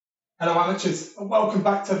Hello amateurs and welcome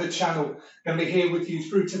back to the channel. Going to be here with you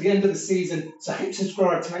through to the end of the season, so hit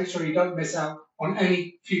subscribe to make sure you don't miss out on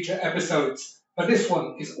any future episodes. But this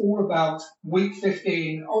one is all about week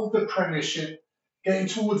 15 of the Premiership. Getting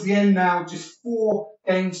towards the end now, just 4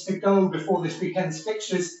 games to go before this weekend's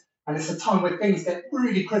fixtures, and it's a time where things get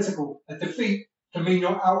really critical. A defeat can mean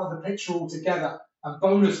you're out of the picture altogether, and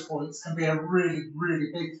bonus points can be a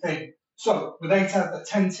really big thing. So with 8 out of the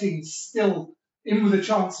 10 teams still in with a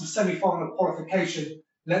chance of semi-final qualification,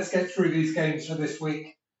 let's get through these games for this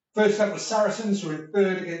week. First up was Saracens, who were in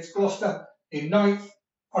third against Gloucester in ninth.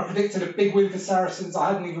 I predicted a big win for Saracens.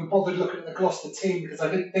 I hadn't even bothered looking at the Gloucester team because I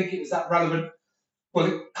didn't think it was that relevant. Well,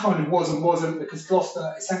 it kind of was and wasn't, because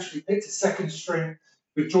Gloucester essentially picked a second string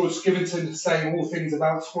with George Skivington saying all things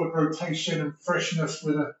about squad rotation and freshness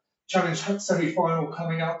with a Challenge semi-final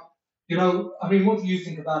coming up. What do you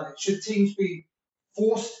think about it? Should teams be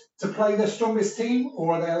forced to play their strongest team,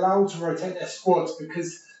 or are they allowed to rotate their squads?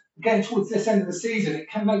 Because again, towards this end of the season, it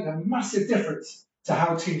can make a massive difference to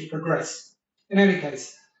how teams progress. In any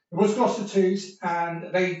case, it was Gloucester twos,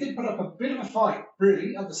 and they did put up a bit of a fight,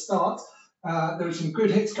 really, at the start. There were some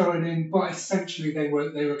good hits going in, but essentially they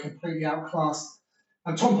were completely outclassed.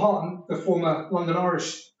 And Tom Parton, the former London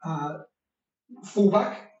Irish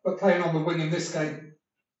fullback, but playing on the wing in this game,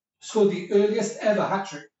 scored the earliest ever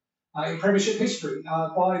hat-trick in Premiership history.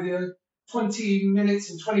 By the 20 minutes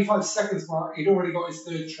and 25 seconds mark, he'd already got his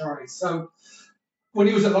third try. So when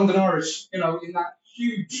he was at London Irish, in that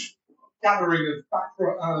huge gathering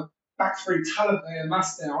of back three talent they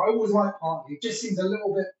amassed there, I always liked Parton. He just seemed a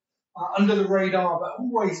little bit under the radar, but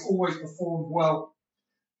always performed well.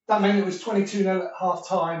 That meant it was 22-0 at half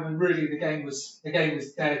time, and really the game was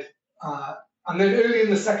dead. And then early in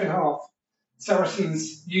the second half,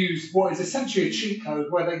 Saracens used what is essentially a cheat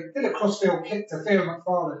code, where they did a crossfield kick to Theo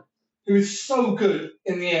McFarlane, who is so good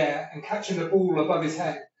in the air and catching the ball above his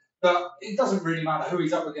head that it doesn't really matter who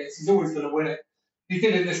he's up against, he's always going to win it. He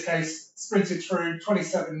did in this case, sprinted through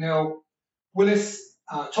 27-0.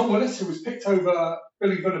 Tom Willis, who was picked over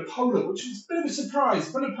Billy Vunipola, which is a bit of a surprise.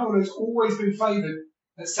 Vunipola has always been favoured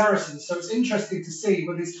at Saracens, so it's interesting to see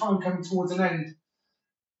with his time coming towards an end,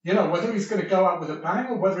 whether he's going to go out with a bang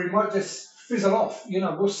or whether he might just fizzle off.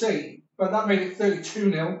 We'll see. But that made it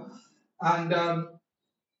 32-0. And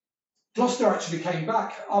Gloucester actually came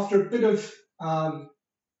back after a bit of,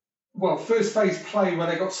 first phase play where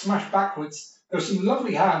they got smashed backwards. There were some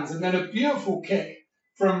lovely hands and then a beautiful kick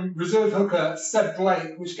from reserve hooker Seb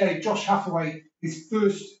Blake, which gave Josh Hathaway his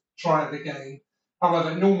first try of the game.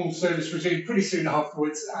 However, normal service resumed pretty soon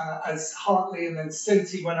afterwards as Hartley and then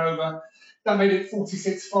Cinty went over. That made it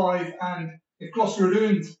 46-5, and if Gloucester had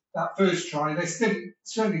earned that first try, they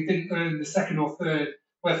certainly didn't earn the second or third,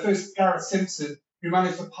 where first Gareth Simpson, who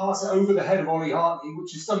managed to pass it over the head of Ollie Hartley,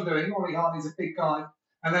 which is some doing. Ollie Hartley's a big guy,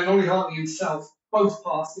 and then Ollie Hartley himself both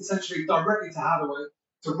passed essentially directly to Hathaway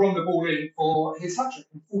to run the ball in for his hat-trick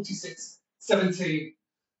from 46-17.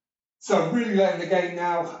 So really late in the game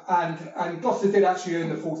now, and Gloucester did actually earn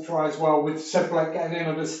the fourth try as well, with Seb Blake getting in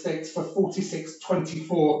on the sticks for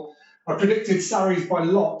 46-24. I predicted Sarries by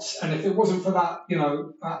lots, and if it wasn't for that,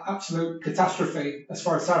 absolute catastrophe as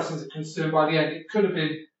far as Saracens are concerned by the end, it could have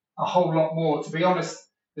been a whole lot more. To be honest,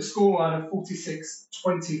 the scoreline of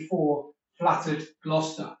 46-24 flattered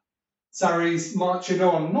Gloucester. Sarries marching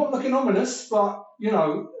on, not looking ominous, but,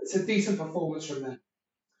 it's a decent performance from them.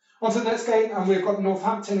 On to the next game, and we've got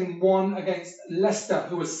Northampton in 1 against Leicester,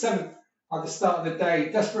 who was 7th at the start of the day,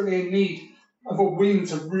 desperately in need of a win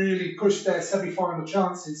to really push their semi-final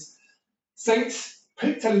chances. Saints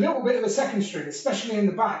picked a little bit of a second string, especially in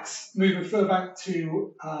the backs, moving Furbank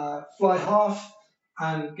to fly half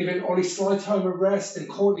and giving Ollie Slytome a rest and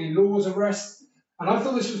Courtney Laws a rest. And I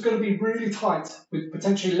thought this was going to be really tight, with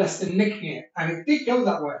potentially Leicester nicking it. And it did go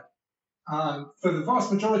that way for the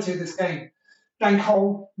vast majority of this game. Dan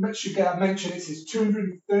Cole should get a mention. It's his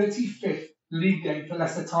 235th league game for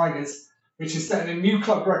Leicester Tigers, which is setting a new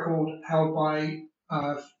club record held by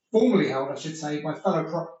formerly held, I should say, by fellow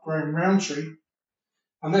prop Graham Roundtree.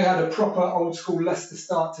 And they had a proper old-school Leicester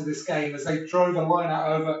start to this game as they drove a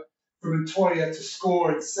line-out over from Montoya to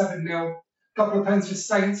score at 7-0. A couple of pens for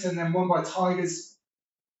Saints and then one by Tigers.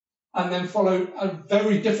 And then followed a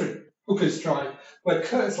very different hooker's try where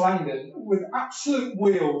Curtis Langdon, with absolute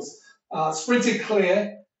wheels, sprinted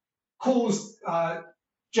clear, caused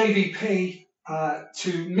JVP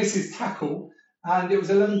to miss his tackle, and it was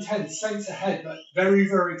 11-10, Saints ahead, but very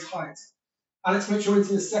tight. Alex Mitchell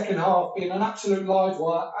into the second half being an absolute live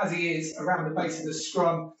wire, as he is, around the base of the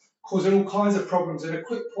scrum, causing all kinds of problems, and a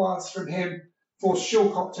quick pass from him forced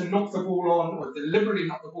Shilcock to knock the ball on, or deliberately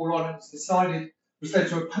knock the ball on. It was decided which led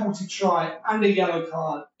to a penalty try and a yellow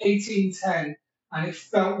card, 18-10, and it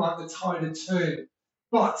felt like the tide had turned.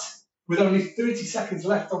 But with only 30 seconds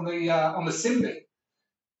left on the Simbi,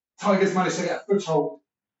 Tigers managed to get a foothold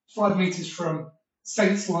 5 metres from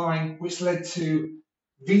Saints line, which led to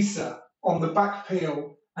Visa on the back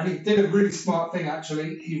peel. And he did a really smart thing,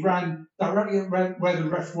 actually. He ran directly at where the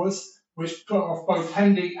ref was, which put off both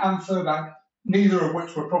Hendy and Furbank, neither of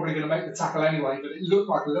which were probably going to make the tackle anyway, but it looked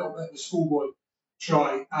like a little bit of a schoolboy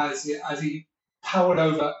try as he powered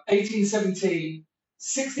over 18-17,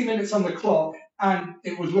 60 minutes on the clock, and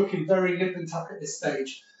it was looking very nip and tuck at this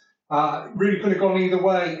stage. Really could have gone either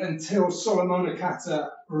way until Solomon Akata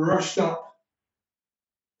rushed up,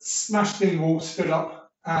 smashed Dingwall, stood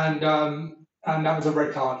up, and that was a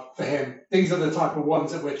red card for him. These are the type of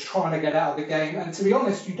ones that we're trying to get out of the game. And to be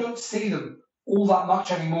honest, you don't see them all that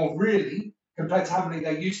much anymore, really, compared to how many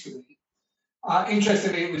they used to be.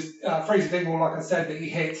 Interestingly, it was Fraser Dingwall, like I said, that he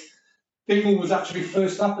hit. Dingwall was actually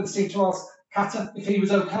first up and seemed to ask Kata if he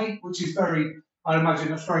was okay, which is I imagine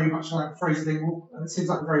that's very much like Fraser Dingwall. And it seems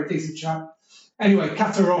like a very decent chap. Anyway,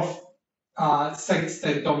 Kata off. Saints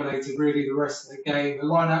then dominated really the rest of the game. The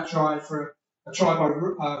line-out try for a try by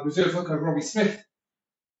reserve hooker Robbie Smith.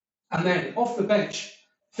 And then off the bench,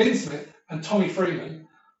 Finn Smith and Tommy Freeman,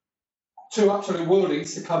 two absolute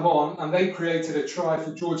worldies to come on, and they created a try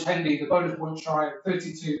for George Hendy, the bonus point try at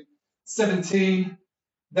 32-17.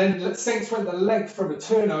 Then the Saints went the length from a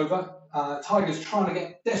turnover. Tigers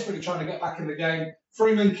desperately trying to get back in the game.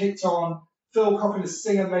 Freeman kicked on. Phil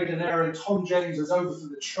Coppin-Singer made an error, and Tom James was over for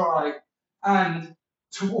the try. And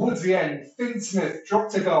towards the end, Finn Smith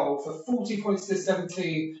dropped a goal for 40 points to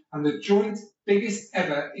 17 and the joint biggest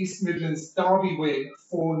ever East Midlands derby win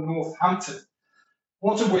for Northampton.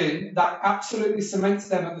 What a win. That absolutely cements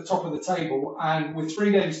them at the top of the table. And with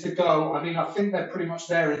 3 games to go, I mean, I think they're pretty much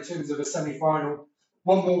there in terms of a semi-final.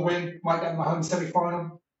 One more win might get them a home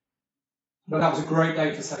semi-final. But that was a great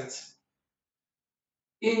day for Saints.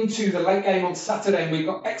 Into the late game on Saturday, we've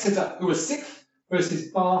got Exeter, who are 6th,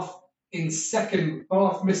 versus Bath in 2nd.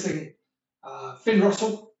 Bath missing Finn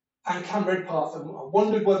Russell and Cam Redpath. And I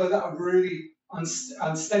wondered whether that would really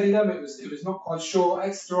unsteady them. It was not quite sure.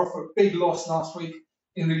 Exeter off a big loss last week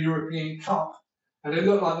in the European Cup. And it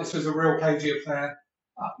looked like this was a real cagey affair.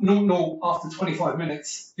 0-0 after 25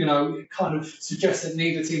 minutes, it kind of suggests that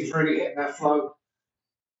neither team's really hitting their flow.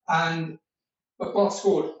 But Bath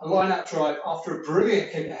scored a line-out try after a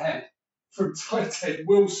brilliant kick ahead from tight head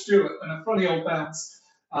Will Stewart and a funny old bounce.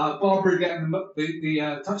 Barbary getting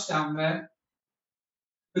the touchdown there.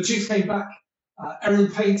 The Chiefs came back.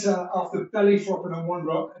 Aaron Painter, after belly flopping on one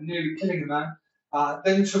rock and nearly killing the man,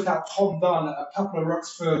 then took out Tom Dunn a couple of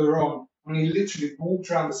rocks further on. When he literally walked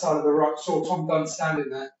around the side of the rock, saw Tom Dunn standing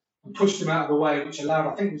there and pushed him out of the way, which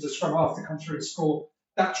allowed, I think it was a scrum half to come through and score.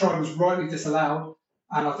 That try was rightly disallowed.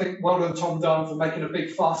 And I think well done Tom Dunn for making a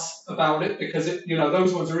big fuss about it, because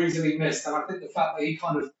those ones are easily missed. And I think the fact that he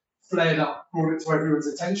kind of flared up brought it to everyone's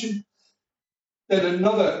attention. Then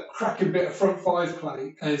another cracking bit of front 5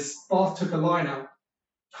 play as Bath took a line out,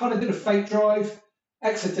 kind of did a fake drive.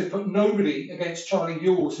 Exeter put nobody against Charlie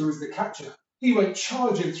Yules, who was the catcher. He went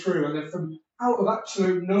charging through, and then from out of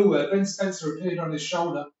absolute nowhere, Ben Spencer appeared on his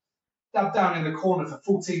shoulder, dabbed down in the corner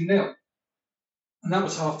for 14-0. And that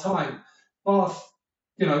was half time. Bath,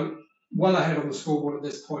 well ahead on the scoreboard at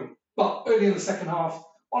this point. But early in the second half,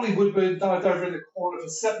 Ollie Woodburn dived over in the corner for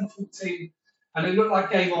 7-14, and it looked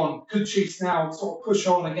like game on. Could Chiefs now sort of push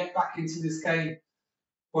on and get back into this game?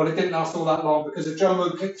 Well, it didn't last all that long, because a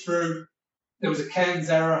Jomo kicked through. There was a Cairns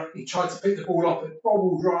error. He tried to pick the ball up. It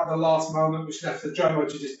bobbled right at the last moment, which left the Jomo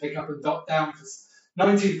to just pick up and dot down for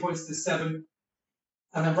 19 points to 7.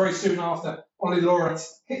 And then very soon after, Ollie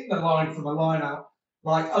Lawrence hit the line from a line out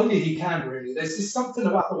like only he can, really. There's just something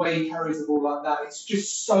about the way he carries the ball like that. It's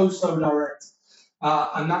just so direct.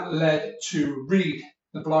 And that led to Reed,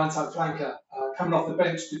 the blindside flanker, coming off the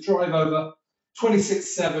bench to drive over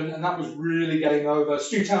 26-7, and that was really game over.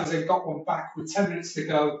 Stu Townsend got one back with 10 minutes to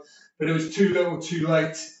go, but it was too little too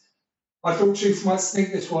late. I thought Chiefs might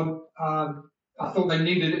sneak this one. I thought they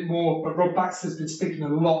needed it more, but Rob Baxter's been speaking a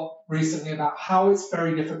lot recently about how it's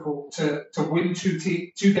very difficult to win two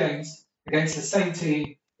games against the same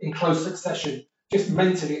team in close succession. Just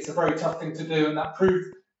mentally, it's a very tough thing to do, and that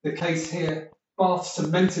proved the case here. Bath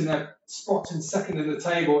cementing their spot in 2nd in the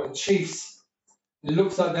table, and Chiefs, it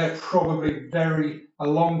looks like they're probably a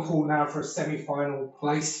long call now for a semi-final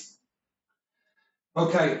place.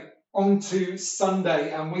 Okay, on to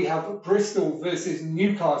Sunday, and we have Bristol versus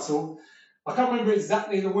Newcastle. I can't remember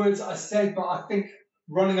exactly the words I said, but I think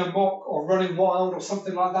running amok or running wild or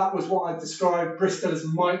something like that was what I described Bristol as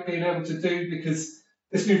might being able to do, because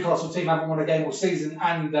this Newcastle team haven't won a game all season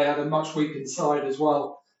and they had a much weakened side as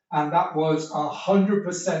well. And that was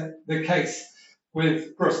 100% the case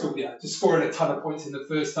with Bristol, just scoring a ton of points in the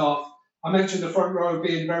first half. I mentioned the front row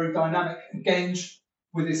being very dynamic, and Genge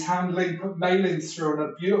with his handling put Malins through on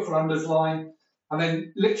a beautiful unders line. And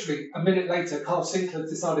then literally a minute later, Carl Sinclair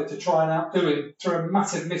decided to try and outdo him through a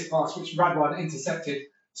massive miss pass, which Radwan intercepted,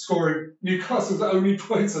 scoring Newcastle's only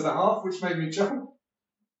points of the half, which made me jump.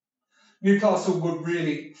 Newcastle were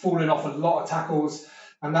really falling off a lot of tackles,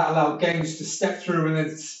 and that allowed Genge to step through and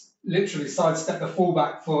then literally sidestep the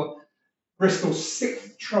fullback for Bristol's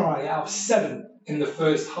 6th try out of 7 in the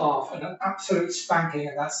first half, and an absolute spanking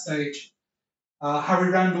at that stage. Harry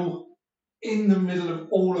Randall in the middle of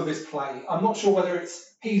all of his play. I'm not sure whether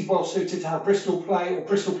he's well suited to how Bristol play or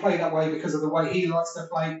Bristol play that way because of the way he likes to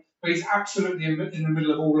play, but he's absolutely in the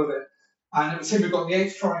middle of all of it. And it was him who got the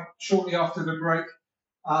 8th try shortly after the break.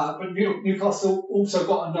 But Newcastle also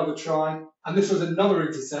got another try, and this was another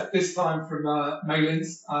intercept, this time from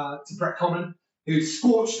Malins to Brett Common, who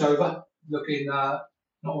scorched over, looking not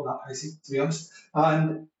all that pacey, to be honest.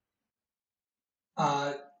 And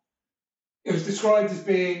it was described as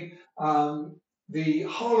being the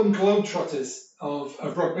Harlem Globetrotters of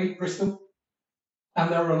rugby, Bristol.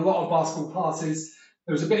 And there were a lot of basketball passes.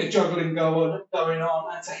 There was a bit of juggling going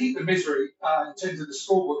on. And to heap the misery in terms of the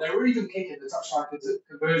scoreboard, they were even kicking the touchline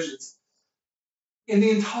conversions. In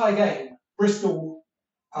the entire game, Bristol,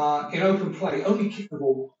 in open play, only kicked the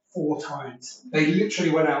ball 4 times. They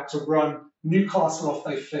literally went out to run Newcastle off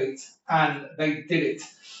their feet, and they did it.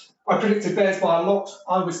 I predicted Bears by a lot.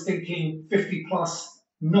 I was thinking 50 plus,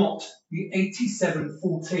 not the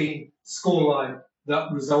 87-14 scoreline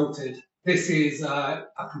that resulted. This is a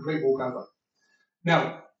complete walkover. Now,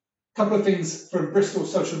 a couple of things from Bristol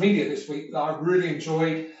social media this week that I really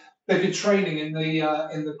enjoyed. They've been training in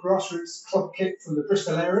the grassroots club kit from the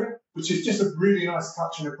Bristol area, which is just a really nice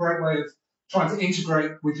touch and a great way of trying to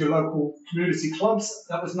integrate with your local community clubs.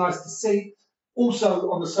 That was nice to see.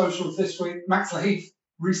 Also on the socials this week, Max Laheath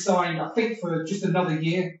re-signed, I think, for just another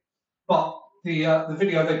year. But the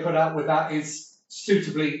video they put out with that is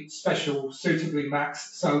suitably special, suitably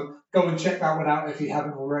Max. So go and check that one out if you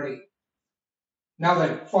haven't already. Now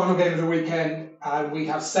then, final game of the weekend, we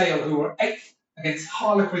have Sale, who were 8th against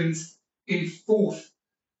Harlequins in 4th.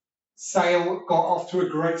 Sale got off to a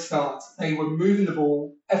great start. They were moving the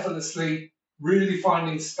ball effortlessly, really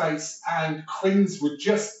finding space, and Quins were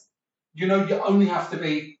just, you only have to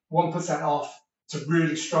be 1% off to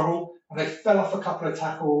really struggle. And they fell off a couple of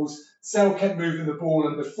tackles. Sale kept moving the ball,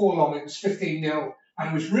 and before long it was 15-0, and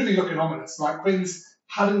it was really looking ominous. Like Quins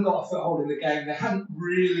hadn't got a foothold in the game. They hadn't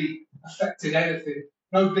really affected anything.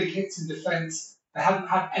 No big hits in defence. They hadn't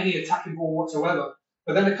had any attacking ball whatsoever.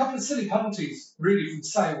 But then a couple of silly penalties, really, from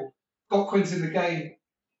Sale, got Quins in the game.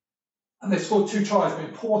 And they scored 2 tries, but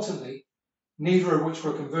importantly, neither of which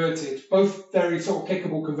were converted. Both very sort of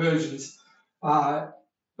kickable conversions, but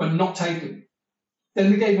not taken.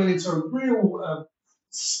 Then the game went into a real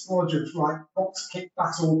splodge of box kick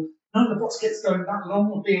battle. None of the box kicks going that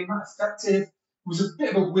long or being that effective. It was a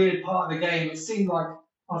bit of a weird part of the game. It seemed like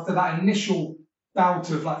after that initial bout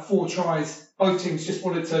of 4 tries, both teams just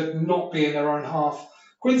wanted to not be in their own half.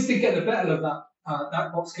 Quins did get the better of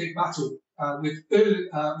that box kick battle with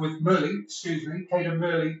Murley, Caden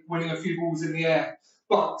Murley winning a few balls in the air.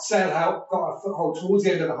 But Salehouse got a foothold towards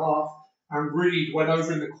the end of the half, and Reed went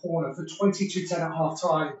over in the corner for 22-10 at half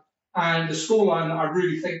time. And the scoreline, I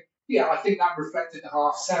really think, I think that reflected the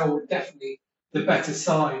half. Sale were definitely the better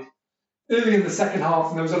side. Early in the second half,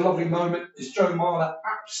 and there was a lovely moment as Joe Marler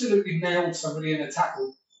absolutely nailed somebody in a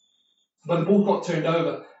tackle. But the ball got turned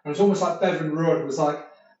over, and it was almost like Bevan Rudd was like,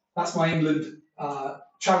 that's my England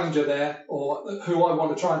challenger there, or who I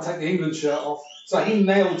want to try and take the England shirt off. So he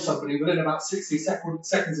nailed somebody within about 60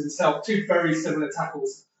 seconds himself. 2 very similar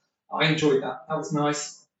tackles. I enjoyed that. That was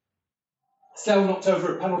nice. Sale knocked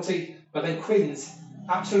over a penalty, but then Quins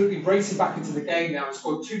absolutely racing back into the game now and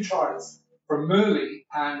scored 2 tries from Murley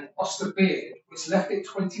and Oscar Beard, which left it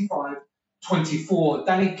 25-24.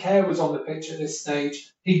 Danny Kerr was on the pitch at this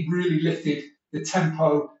stage. He really lifted the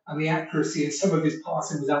tempo and the accuracy, and some of his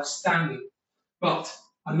passing was outstanding. But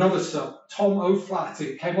another sub, Tom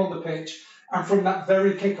O'Flaherty, came on the pitch, and from that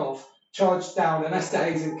very kickoff, charged down an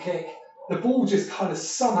Esterhazen kick. The ball just kind of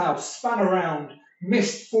somehow span around,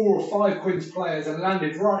 missed 4 or 5 Quins players, and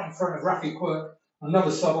landed right in front of Rafi Quirk,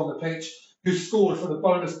 another sub on the pitch, who scored for the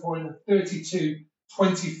bonus point of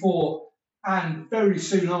 32-24. And very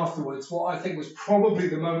soon afterwards, what I think was probably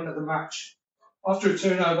the moment of the match, after a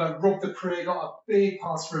turnover, robbed the career, got a big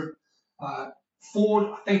pass from Ford,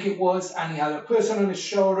 I think it was, and he had a person on his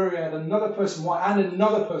shoulder, he had another person wide and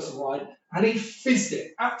another person wide, and he fizzed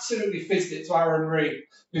it, absolutely fizzed it to Aaron Reed,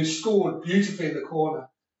 who scored beautifully in the corner,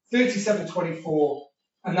 37-24,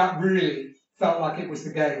 and that really felt like it was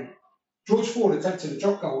the game. George Ford attempted a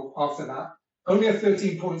drop goal after that, only a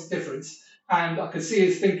 13 points difference, and I could see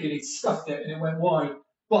his thinking, he scuffed it and it went wide,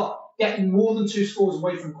 but getting more than 2 scores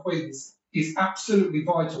away from Quins is absolutely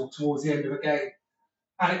vital towards the end of a game.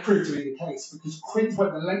 And it proved to be the case because Quins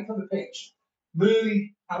went the length of the pitch,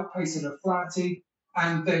 really outpacing O'Flaherty,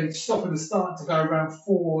 and then stopping and starting to go around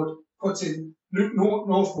forward, putting Luke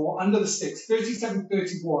Northmore under the sticks,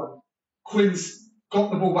 37-31. Quins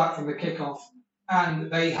got the ball back from the kickoff,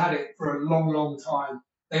 and they had it for a long, long time.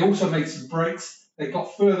 They also made some breaks. They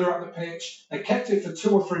got further up the pitch. They kept it for 2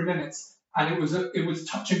 or 3 minutes, and it was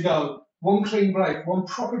touch and go. One clean break, one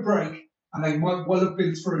proper break, and they might well have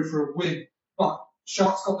been through for a win. But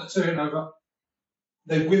Sharks got the turnover.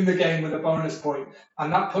 They win the game with a bonus point,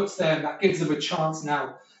 and that gives them a chance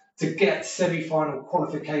now to get semi-final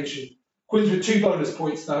qualification. Quins with 2 bonus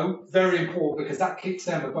points, though, very important because that keeps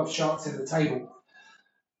them above Sharks in the table.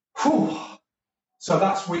 Whew. So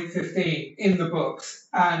that's week 15 in the books.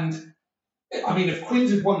 And, I mean, if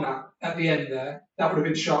Quins had won that at the end there, that would have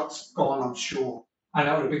been Sharks gone, I'm sure. And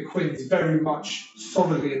that would have been Quins very much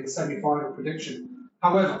solidly in the semi-final prediction.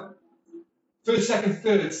 However, first, second,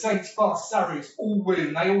 third, Saints, Bath, Sarries all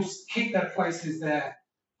win. They all keep their places there.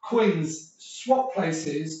 Quins swap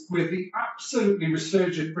places with the absolutely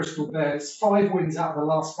resurgent Bristol Bears. 5 wins out of the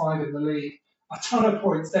last 5 in the league. A ton of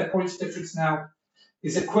points. Their points difference now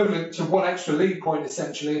is equivalent to 1 extra league point,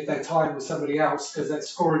 essentially, if they're tied with somebody else because they're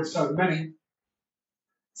scoring so many.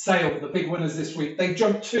 Sale, the big winners this week. They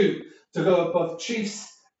jumped 2 to go above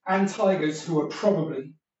Chiefs and Tigers, who are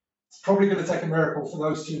probably going to take a miracle for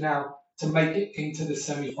those 2 now to make it into the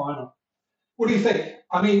semi-final. What do you think?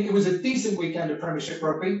 I mean, it was a decent weekend of Premiership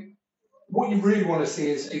rugby. What you really want to see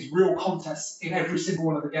is real contests in every single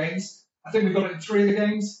one of the games. I think we got it in 3 of the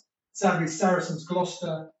games. Sadly, Saracens,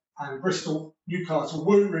 Gloucester and Bristol, Newcastle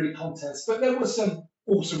weren't really contests, but there was some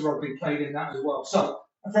awesome rugby played in that as well. So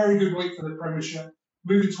a very good week for the Premiership.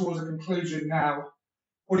 Moving towards a conclusion now.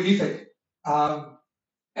 What do you think?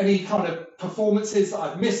 Any kind of performances that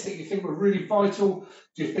I've missed that you think were really vital?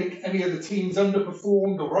 Do you think any of the teams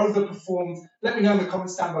underperformed or overperformed? Let me know in the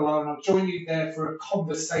comments down below and I'll join you there for a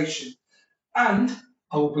conversation. And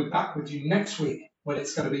I will be back with you next week when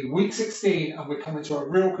it's going to be week 16 and we're coming to a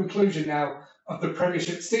real conclusion now of the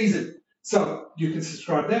Premiership season. So you can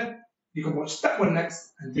subscribe there, you can watch that one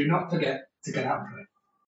next, and do not forget to get out and play.